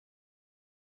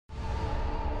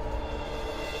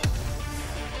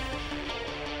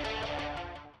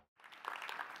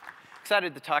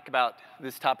excited to talk about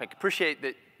this topic. Appreciate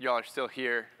that y'all are still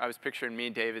here. I was picturing me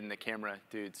and David and the camera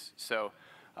dudes. So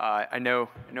I know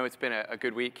it's been a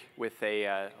good week with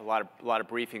a lot of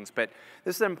briefings, but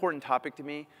this is an important topic to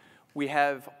me. We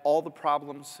have all the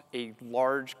problems a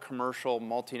large commercial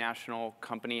multinational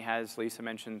company has. Lisa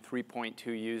mentioned 3.2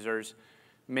 users.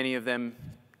 Many of them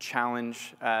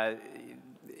challenge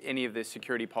any of the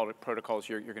security protocols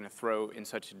you're going to throw in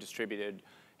such a distributed,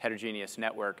 heterogeneous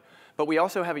network. But we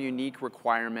also have a unique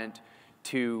requirement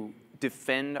to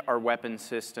defend our weapon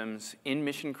systems in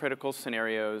mission-critical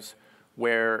scenarios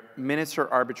where minutes are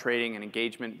arbitrating an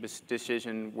engagement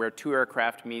decision, where 2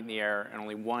 aircraft meet in the air and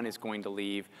only 1 is going to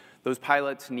leave. Those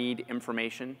pilots need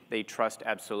information they trust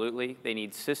absolutely. They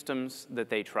need systems that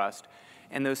they trust.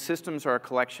 And those systems are a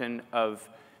collection of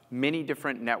many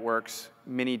different networks,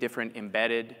 many different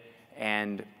embedded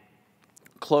and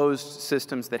closed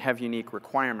systems that have unique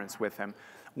requirements with them.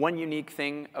 One unique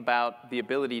thing about the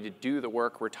ability to do the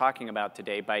work we're talking about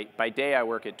today, by day I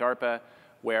work at DARPA,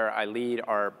 where I lead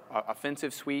our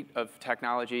offensive suite of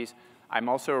technologies. I'm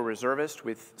also a reservist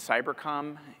with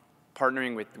CYBERCOM,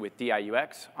 partnering with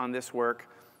DIUx on this work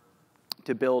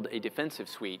to build a defensive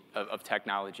suite of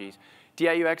technologies.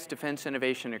 DIUx Defense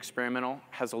Innovation Experimental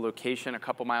has a location a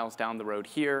couple miles down the road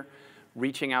here,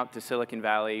 reaching out to Silicon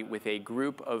Valley with a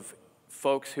group of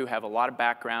folks who have a lot of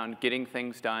background, getting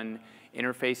things done,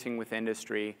 interfacing with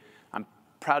industry. I'm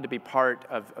proud to be part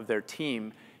of their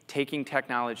team, taking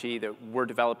technology that we're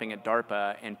developing at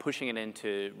DARPA and pushing it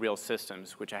into real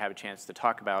systems, which I have a chance to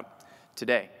talk about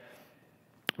today.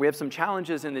 We have some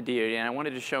challenges in the DoD, and I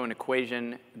wanted to show an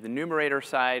equation. The numerator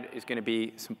side is going to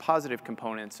be some positive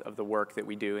components of the work that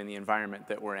we do in the environment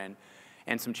that we're in,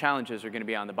 and some challenges are going to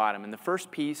be on the bottom. And the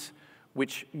first piece,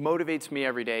 which motivates me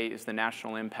every day, is the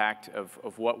national impact of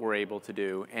what we're able to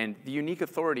do and the unique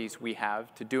authorities we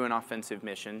have to do an offensive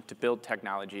mission, to build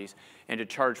technologies, and to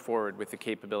charge forward with the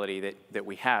capability that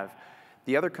we have.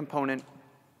 The other component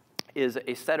is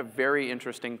a set of very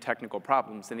interesting technical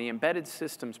problems, and the embedded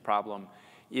systems problem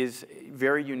is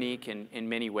very unique in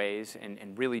many ways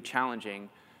and really challenging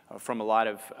from a lot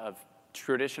of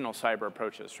traditional cyber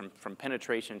approaches, from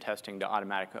penetration testing to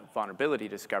automatic vulnerability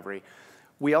discovery.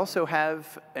 We also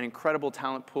have an incredible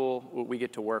talent pool we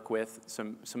get to work with,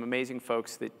 some amazing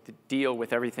folks that deal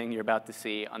with everything you're about to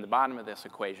see on the bottom of this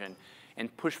equation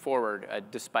and push forward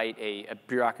despite a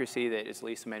bureaucracy that, as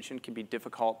Lisa mentioned, can be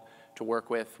difficult to work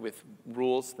with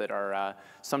rules that are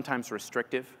sometimes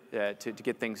restrictive to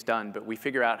get things done, but we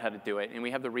figure out how to do it, and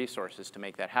we have the resources to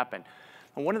make that happen.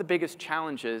 And one of the biggest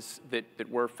challenges that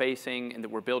we're facing and that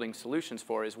we're building solutions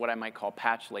for is what I might call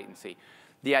patch latency.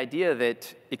 The idea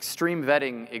that extreme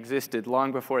vetting existed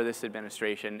long before this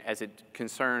administration as it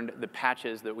concerned the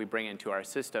patches that we bring into our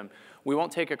system. We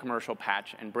won't take a commercial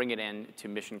patch and bring it in to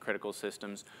mission-critical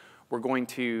systems. We're going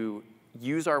to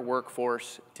use our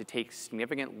workforce to take a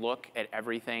significant look at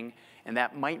everything, and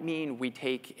that might mean we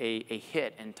take a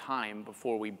hit in time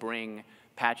before we bring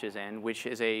patches in, which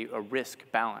is a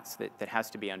risk balance that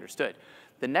has to be understood.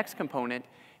 The next component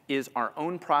is our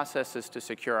own processes to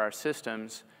secure our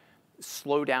systems,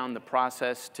 slow down the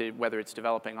process to whether it's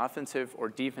developing offensive or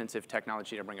defensive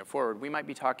technology to bring it forward. We might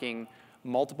be talking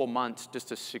multiple months just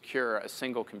to secure a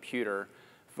single computer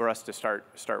for us to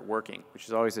start working, which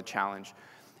is always a challenge.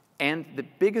 And the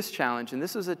biggest challenge, and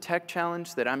this is a tech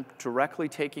challenge that I'm directly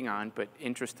taking on, but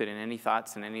interested in any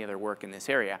thoughts and any other work in this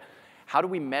area, how do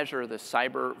we measure the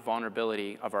cyber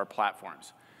vulnerability of our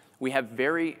platforms? We have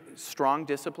very strong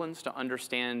disciplines to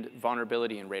understand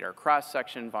vulnerability in radar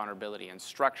cross-section, vulnerability in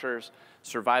structures,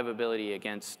 survivability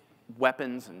against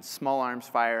weapons and small arms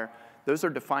fire. Those are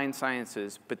defined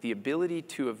sciences, but the ability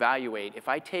to evaluate, if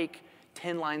I take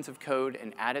 10 lines of code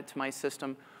and add it to my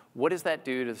system, what does that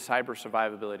do to the cyber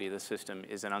survivability of the system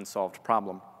is an unsolved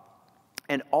problem.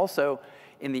 And also,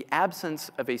 in the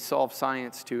absence of a solved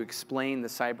science to explain the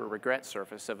cyber regret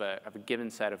surface of a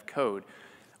given set of code,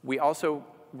 we also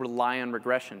rely on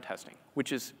regression testing,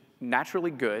 which is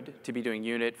naturally good to be doing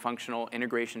unit, functional,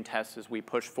 integration tests as we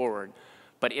push forward,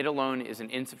 but it alone is an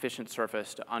insufficient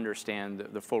surface to understand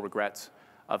the full regrets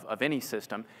of any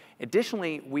system.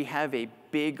 Additionally, we have a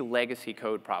big legacy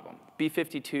code problem.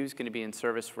 B-52 is going to be in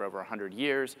service for over 100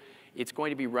 years. It's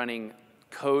going to be running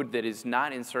code that is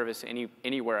not in service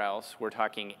anywhere else. We're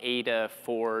talking Ada,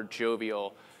 FOR,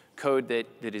 Jovial, code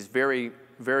that is very,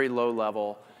 very low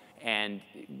level and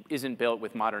isn't built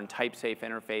with modern type-safe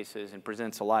interfaces and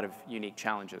presents a lot of unique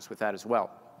challenges with that as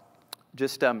well.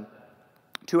 Just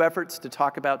 2 efforts to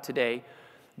talk about today.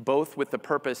 both with the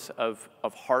purpose of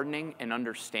hardening and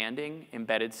understanding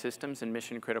embedded systems in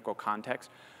mission-critical context.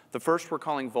 The first we're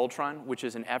calling Voltron, which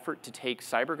is an effort to take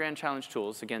Cyber Grand Challenge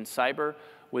tools. Again, Cyber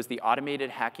was the automated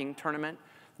hacking tournament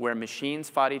where machines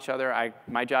fought each other.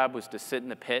 My job was to sit in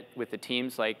the pit with the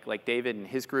teams like David and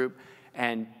his group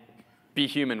and be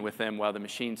human with them while the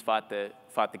machines fought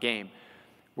the game.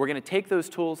 We're going to take those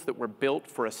tools that were built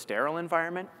for a sterile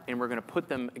environment, and we're going to put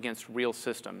them against real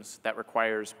systems. That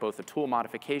requires both a tool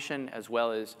modification as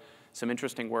well as some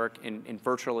interesting work in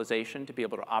virtualization to be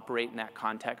able to operate in that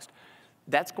context.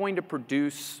 That's going to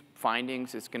produce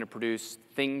findings. It's going to produce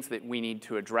things that we need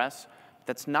to address.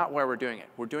 That's not why we're doing it.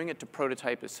 We're doing it to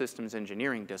prototype a systems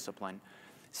engineering discipline.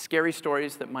 Scary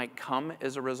stories that might come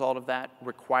as a result of that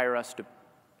require us to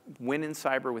win in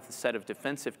cyber with a set of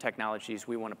defensive technologies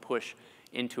we want to push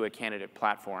into a candidate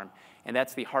platform. And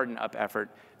that's the harden up effort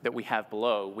that we have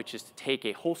below, which is to take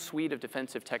a whole suite of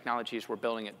defensive technologies we're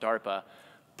building at DARPA,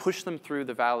 push them through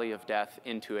the valley of death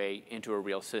into a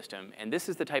real system. And this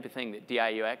is the type of thing that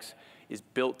DIUx is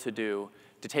built to do,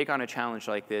 to take on a challenge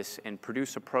like this and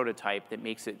produce a prototype that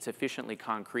makes it sufficiently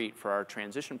concrete for our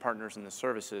transition partners in the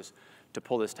services to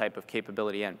pull this type of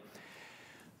capability in.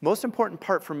 Most important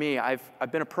part for me, I've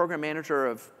been a program manager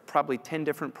of probably 10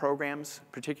 different programs,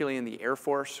 particularly in the Air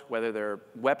Force, whether they're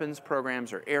weapons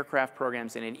programs or aircraft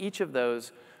programs, and in each of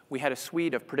those, we had a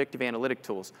suite of predictive analytic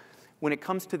tools. When it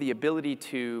comes to the ability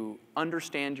to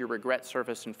understand your regret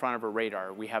surface in front of a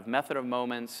radar, we have method of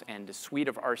moments and a suite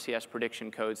of RCS prediction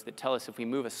codes that tell us if we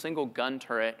move a single gun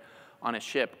turret on a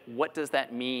ship, what does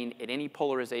that mean at any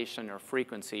polarization or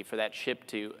frequency for that ship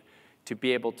to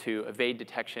be able to evade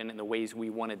detection in the ways we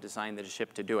want to design the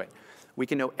ship to do it. We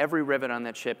can know every rivet on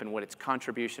that ship and what its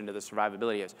contribution to the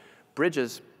survivability is.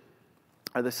 Bridges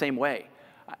are the same way.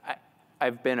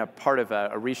 I've been a part of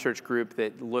a research group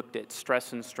that looked at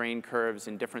stress and strain curves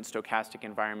in different stochastic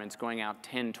environments going out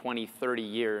 10, 20, 30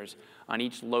 years on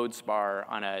each load spar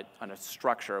on a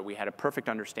structure. We had a perfect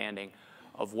understanding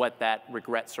of what that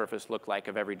regret surface looked like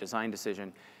of every design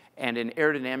decision. And in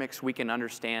aerodynamics, we can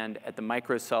understand at the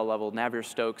microcell level,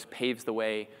 Navier-Stokes paves the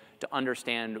way to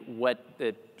understand what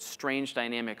the strange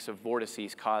dynamics of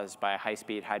vortices caused by a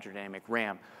high-speed hydrodynamic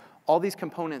ram. All these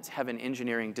components have an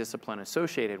engineering discipline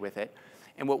associated with it.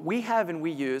 And what we have and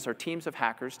we use are teams of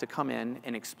hackers to come in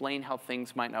and explain how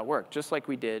things might not work, just like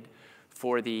we did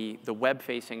for the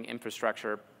web-facing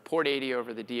infrastructure, Port 80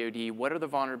 over the DoD. What are the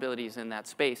vulnerabilities in that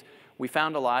space? We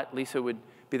found a lot. Lisa would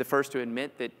be the first to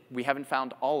admit that we haven't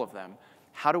found all of them.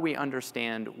 How do we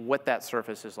understand what that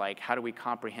surface is like? How do we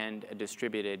comprehend a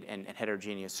distributed and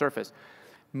heterogeneous surface?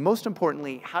 Most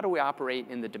importantly, how do we operate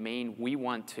in the domain we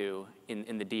want to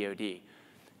in the DoD?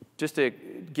 Just to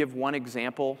give one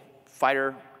example,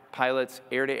 fighter pilots,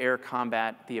 air-to-air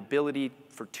combat, the ability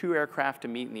for two aircraft to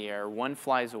meet in the air, one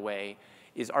flies away,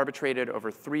 is arbitrated over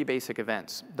 3 basic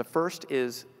events. The first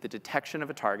is the detection of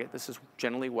a target. This is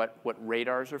generally what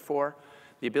radars are for.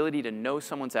 The ability to know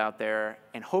someone's out there,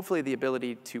 and hopefully the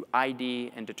ability to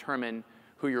ID and determine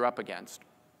who you're up against.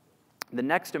 The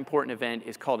next important event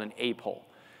is called an APOL.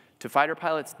 To fighter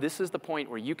pilots, this is the point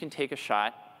where you can take a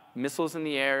shot, missiles in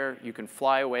the air, you can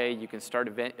fly away, you can start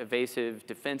evasive,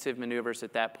 defensive maneuvers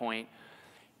at that point.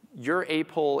 Your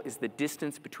APOL is the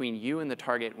distance between you and the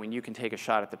target when you can take a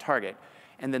shot at the target.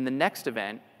 And then the next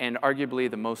event, and arguably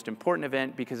the most important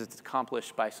event because it's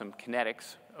accomplished by some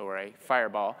kinetics or a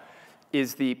fireball,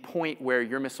 is the point where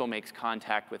your missile makes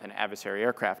contact with an adversary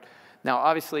aircraft. Now,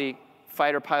 obviously,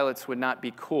 fighter pilots would not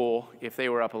be cool if they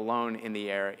were up alone in the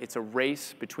air. It's a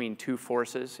race between 2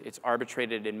 forces. It's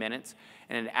arbitrated in minutes.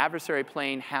 And an adversary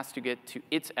plane has to get to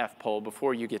its F-pole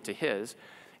before you get to his.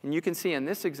 And you can see in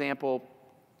this example,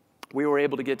 we were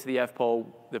able to get to the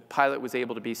F-pole. The pilot was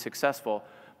able to be successful,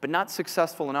 but not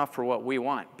successful enough for what we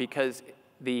want, because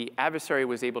the adversary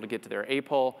was able to get to their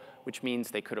APOL, which means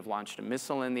they could have launched a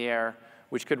missile in the air,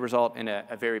 which could result in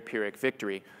a very Pyrrhic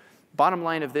victory. Bottom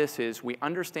line of this is we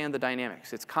understand the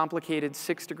dynamics. It's complicated,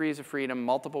 6 degrees of freedom,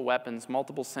 multiple weapons,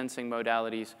 multiple sensing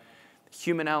modalities. The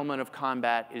human element of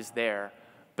combat is there.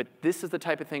 But this is the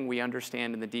type of thing we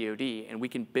understand in the DoD, and we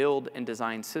can build and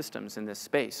design systems in this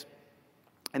space.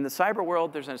 In the cyber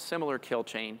world, there's a similar kill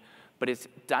chain, but it's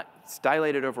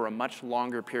dilated over a much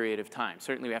longer period of time.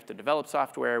 Certainly, we have to develop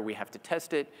software, we have to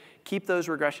test it, keep those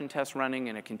regression tests running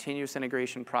in a continuous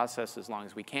integration process as long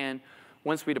as we can.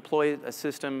 Once we deploy a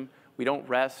system, we don't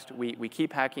rest, we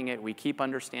keep hacking it, we keep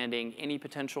understanding any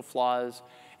potential flaws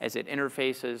as it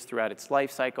interfaces throughout its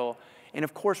life cycle. And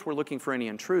of course, we're looking for any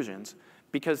intrusions,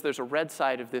 because there's a red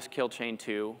side of this kill chain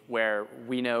too, where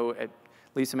we know,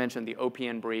 Lisa mentioned the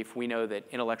OPN brief, we know that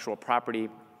intellectual property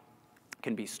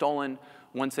can be stolen.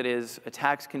 Once it is,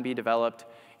 attacks can be developed,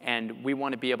 and we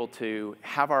want to be able to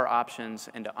have our options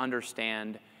and to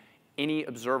understand any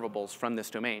observables from this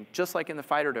domain. Just like in the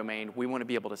fighter domain, we want to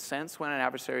be able to sense when an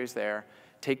adversary is there,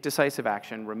 take decisive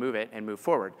action, remove it, and move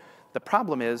forward. The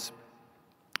problem is,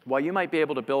 while you might be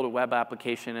able to build a web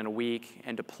application in a week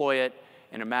and deploy it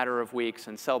in a matter of weeks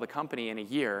and sell the company in a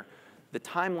year, the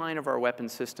timeline of our weapon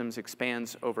systems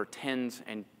expands over tens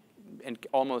and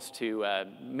almost to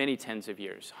many tens of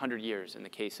years, 100 years in the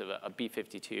case of a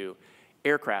B-52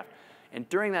 aircraft. And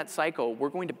during that cycle, we're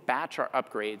going to batch our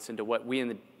upgrades into what we in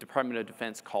the Department of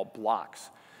Defense call blocks.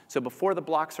 So before the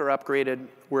blocks are upgraded,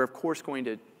 we're of course going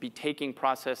to be taking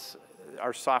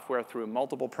our software through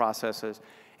multiple processes.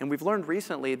 And we've learned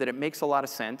recently that it makes a lot of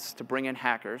sense to bring in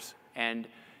hackers. And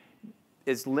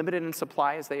as limited in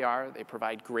supply as they are, they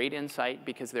provide great insight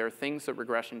because there are things that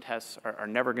regression tests are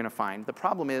never going to find. The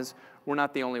problem is we're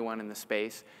not the only one in the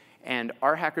space. And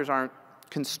our hackers aren't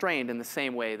constrained in the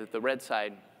same way that the red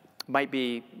side might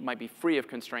be free of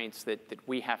constraints that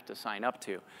we have to sign up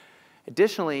to.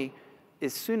 Additionally,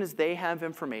 as soon as they have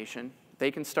information, they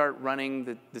can start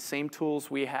running the same tools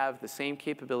we have, the same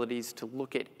capabilities to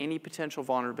look at any potential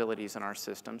vulnerabilities in our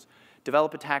systems,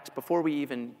 develop attacks before we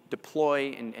even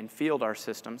deploy and field our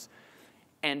systems.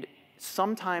 And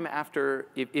sometime after,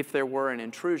 if there were an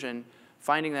intrusion,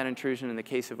 finding that intrusion in the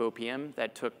case of OPM,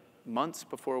 that took months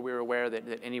before we were aware that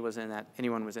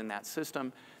anyone was in that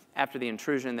system. After the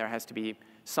intrusion, there has to be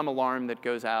some alarm that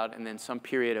goes out and then some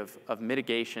period of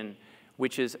mitigation,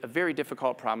 which is a very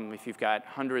difficult problem if you've got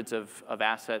hundreds of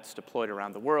assets deployed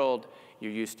around the world,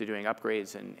 you're used to doing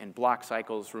upgrades and block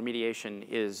cycles. Remediation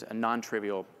is a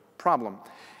non-trivial problem.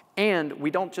 And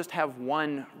we don't just have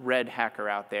one red hacker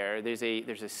out there. There's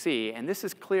a sea, and this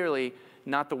is clearly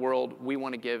not the world we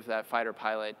want to give that fighter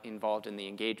pilot involved in the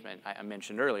engagement I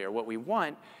mentioned earlier. What we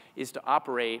want is to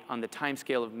operate on the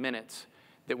timescale of minutes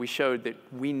that we showed that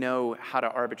we know how to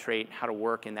arbitrate, how to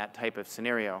work in that type of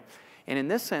scenario. And in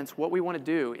this sense, what we want to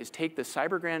do is take the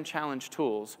Cyber Grand Challenge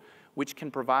tools, which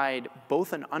can provide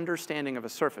both an understanding of a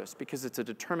surface, because it's a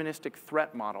deterministic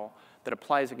threat model that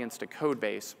applies against a code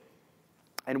base,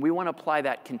 and we want to apply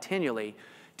that continually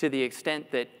to the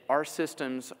extent that our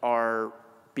systems are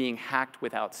being hacked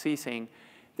without ceasing,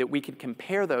 that we can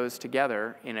compare those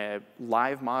together in a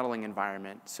live modeling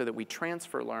environment so that we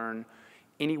transfer learn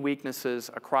any weaknesses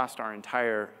across our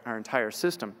entire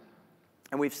system.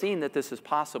 And we've seen that this is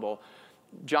possible.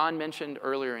 John mentioned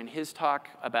earlier in his talk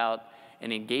about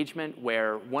an engagement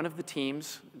where one of the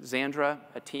teams, Xandra,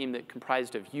 a team that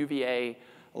comprised of UVA,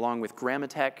 along with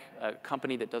Grammatech, a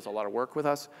company that does a lot of work with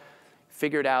us,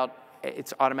 figured out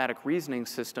its automatic reasoning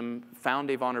system, found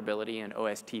a vulnerability in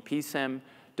OSTP SIM,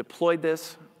 deployed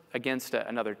this against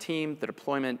another team.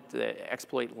 The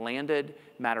exploit landed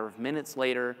a matter of minutes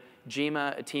later.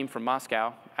 JIMA, a team from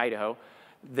Moscow, Idaho,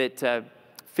 that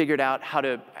figured out how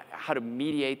to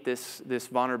mediate this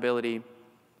vulnerability,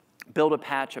 build a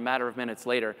patch a matter of minutes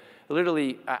later.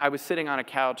 Literally, I was sitting on a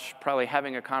couch, probably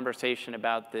having a conversation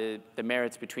about the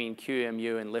merits between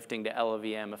QEMU and lifting to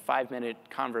LLVM, a 5-minute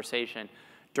conversation.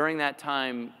 During that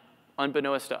time,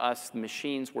 unbeknownst to us, the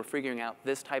machines were figuring out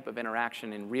this type of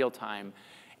interaction in real time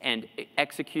and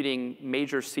executing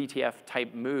major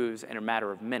CTF-type moves in a matter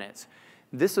of minutes.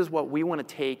 This is what we want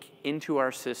to take into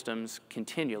our systems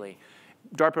continually.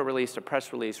 DARPA released a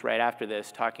press release right after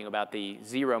this talking about the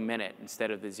 0 minute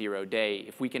instead of the 0 day.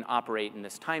 If we can operate in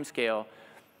this time scale,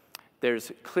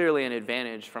 there's clearly an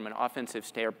advantage from an offensive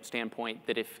standpoint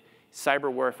that if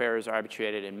cyber warfare is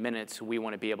arbitrated in minutes, we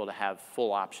want to be able to have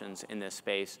full options in this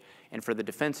space. And for the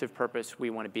defensive purpose, we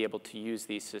want to be able to use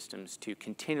these systems to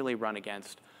continually run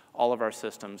against all of our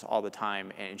systems all the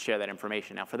time and share that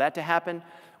information. Now, for that to happen,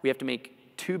 we have to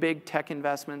make 2 big tech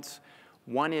investments.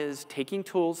 One is taking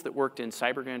tools that worked in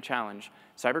Cyber Grand Challenge.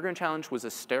 Cyber Grand Challenge was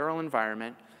a sterile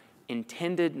environment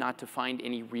intended not to find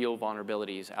any real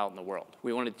vulnerabilities out in the world.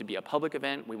 We wanted it to be a public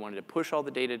event. We wanted to push all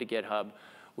the data to GitHub.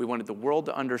 We wanted the world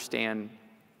to understand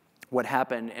what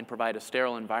happened and provide a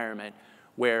sterile environment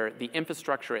where the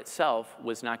infrastructure itself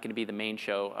was not going to be the main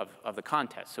show of the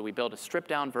contest. So we built a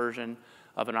stripped-down version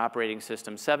of an operating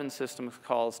system, 7 system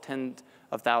calls, tens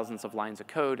of thousands of lines of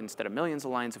code instead of millions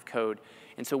of lines of code.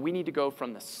 And so we need to go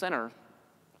from the center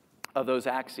of those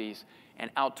axes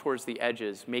and out towards the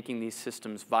edges, making these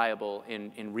systems viable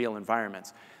in real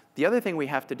environments. The other thing we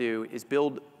have to do is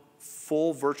build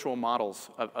full virtual models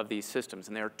of these systems.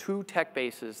 And there are 2 tech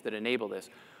bases that enable this.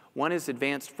 One is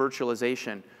advanced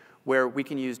virtualization, where we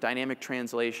can use dynamic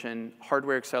translation,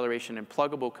 hardware acceleration, and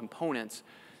pluggable components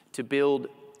to build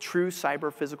true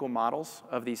cyber physical models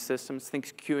of these systems.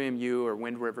 Think QEMU or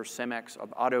Wind River Cemex.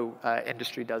 The auto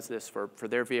industry does this for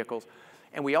their vehicles.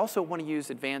 And we also want to use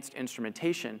advanced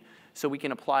instrumentation so we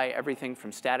can apply everything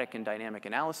from static and dynamic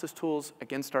analysis tools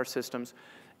against our systems,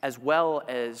 as well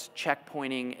as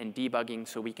checkpointing and debugging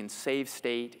so we can save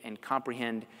state and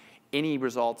comprehend any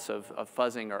results of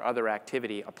fuzzing or other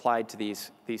activity applied to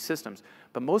these systems.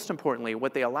 But most importantly,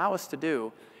 what they allow us to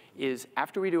do is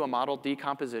after we do a model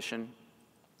decomposition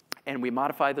and we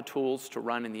modify the tools to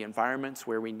run in the environments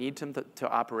where we need them to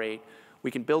operate, we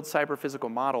can build cyber-physical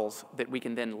models that we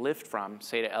can then lift from,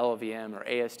 say to LLVM or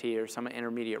AST or some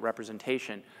intermediate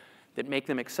representation that make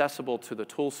them accessible to the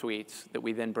tool suites that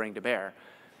we then bring to bear.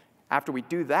 After we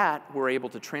do that, we're able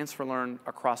to transfer learn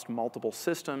across multiple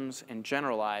systems and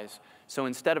generalize. So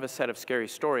instead of a set of scary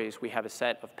stories, we have a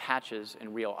set of patches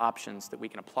and real options that we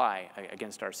can apply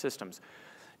against our systems.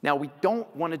 Now, we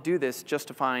don't want to do this just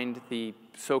to find the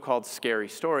so-called scary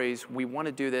stories. We want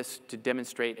to do this to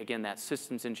demonstrate, again, that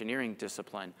systems engineering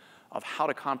discipline of how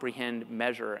to comprehend,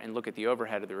 measure, and look at the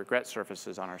overhead of the regret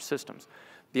surfaces on our systems.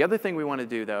 The other thing we want to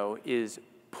do, though, is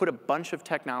put a bunch of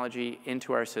technology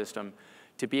into our system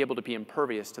to be able to be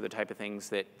impervious to the type of things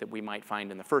that we might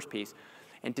find in the first piece.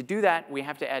 And to do that, we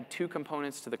have to add two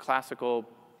components to the classical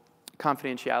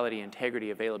confidentiality, integrity,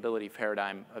 availability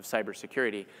paradigm of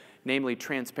cybersecurity, namely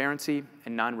transparency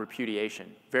and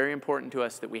non-repudiation. Very important to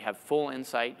us that we have full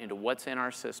insight into what's in our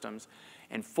systems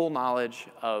and full knowledge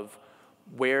of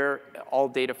where all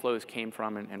data flows came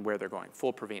from and where they're going,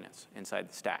 full provenance inside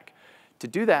the stack. To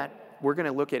do that, we're going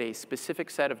to look at a specific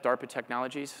set of DARPA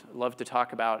technologies. I'd love to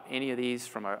talk about any of these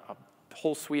from a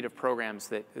whole suite of programs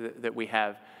that we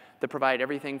have that provide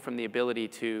everything from the ability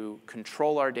to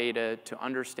control our data, to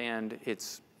understand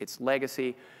its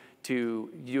legacy,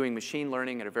 to doing machine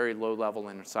learning at a very low level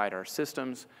inside our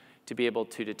systems, to be able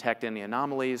to detect any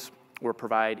anomalies or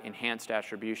provide enhanced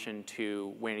attribution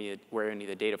to where any of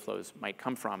the data flows might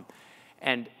come from.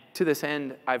 And to this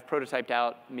end, I've prototyped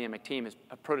out, me and my team has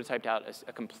prototyped out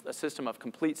a system of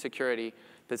complete security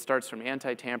that starts from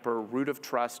anti-tamper, root of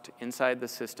trust inside the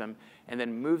system, and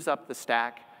then moves up the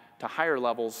stack to higher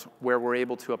levels where we're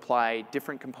able to apply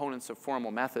different components of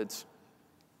formal methods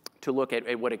to look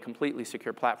at what a completely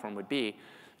secure platform would be.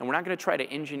 And we're not going to try to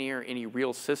engineer any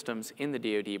real systems in the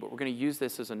DoD, but we're going to use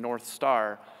this as a North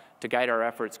Star to guide our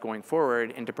efforts going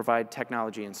forward and to provide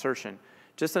technology insertion.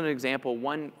 Just an example,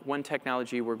 one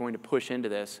technology we're going to push into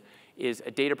this is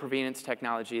a data provenance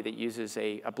technology that uses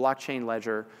a blockchain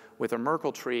ledger with a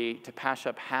Merkle tree to pass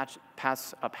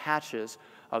up hatches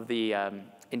of the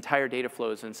entire data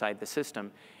flows inside the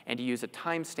system, and to use a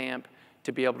timestamp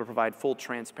to be able to provide full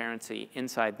transparency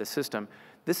inside the system.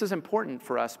 This is important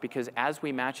for us because as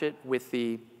we match it with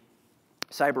the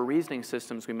cyber reasoning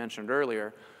systems we mentioned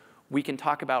earlier, we can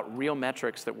talk about real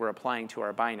metrics that we're applying to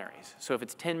our binaries. So if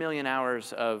it's 10 million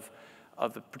hours of a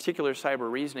particular cyber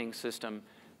reasoning system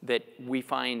that we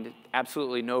find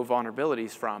absolutely no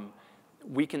vulnerabilities from,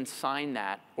 we can sign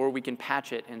that, or we can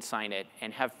patch it and sign it,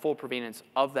 and have full provenance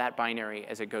of that binary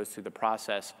as it goes through the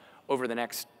process over the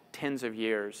next tens of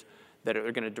years that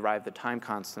are going to derive the time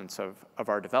constants of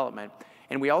our development.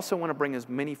 And we also want to bring as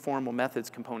many formal methods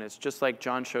components, just like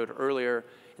John showed earlier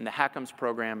in the HACMS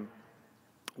program,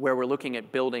 where we're looking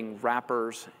at building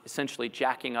wrappers, essentially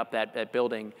jacking up that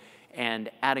building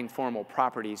and adding formal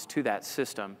properties to that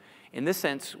system. In this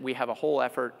sense, we have a whole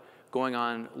effort going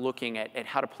on looking at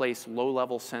how to place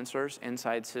low-level sensors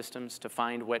inside systems to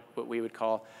find what we would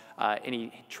call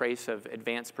any trace of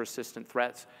advanced persistent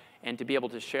threats, and to be able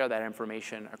to share that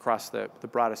information across the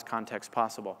broadest context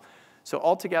possible. So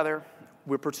altogether,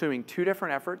 we're pursuing two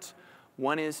different efforts.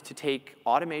 One is to take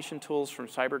automation tools from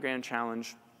Cyber Grand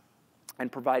Challenge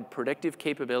and provide predictive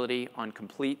capability on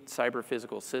complete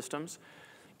cyber-physical systems,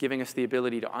 giving us the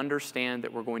ability to understand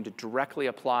that we're going to directly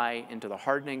apply into the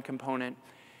hardening component,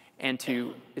 and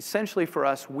to, essentially for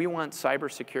us, we want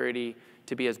cybersecurity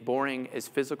to be as boring as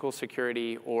physical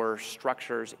security or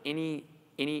structures, any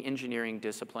engineering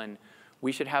discipline.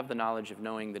 We should have the knowledge of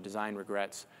knowing the design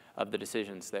regrets of the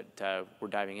decisions that we're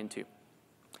diving into.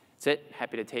 That's it.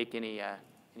 Happy to take any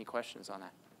questions on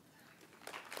that.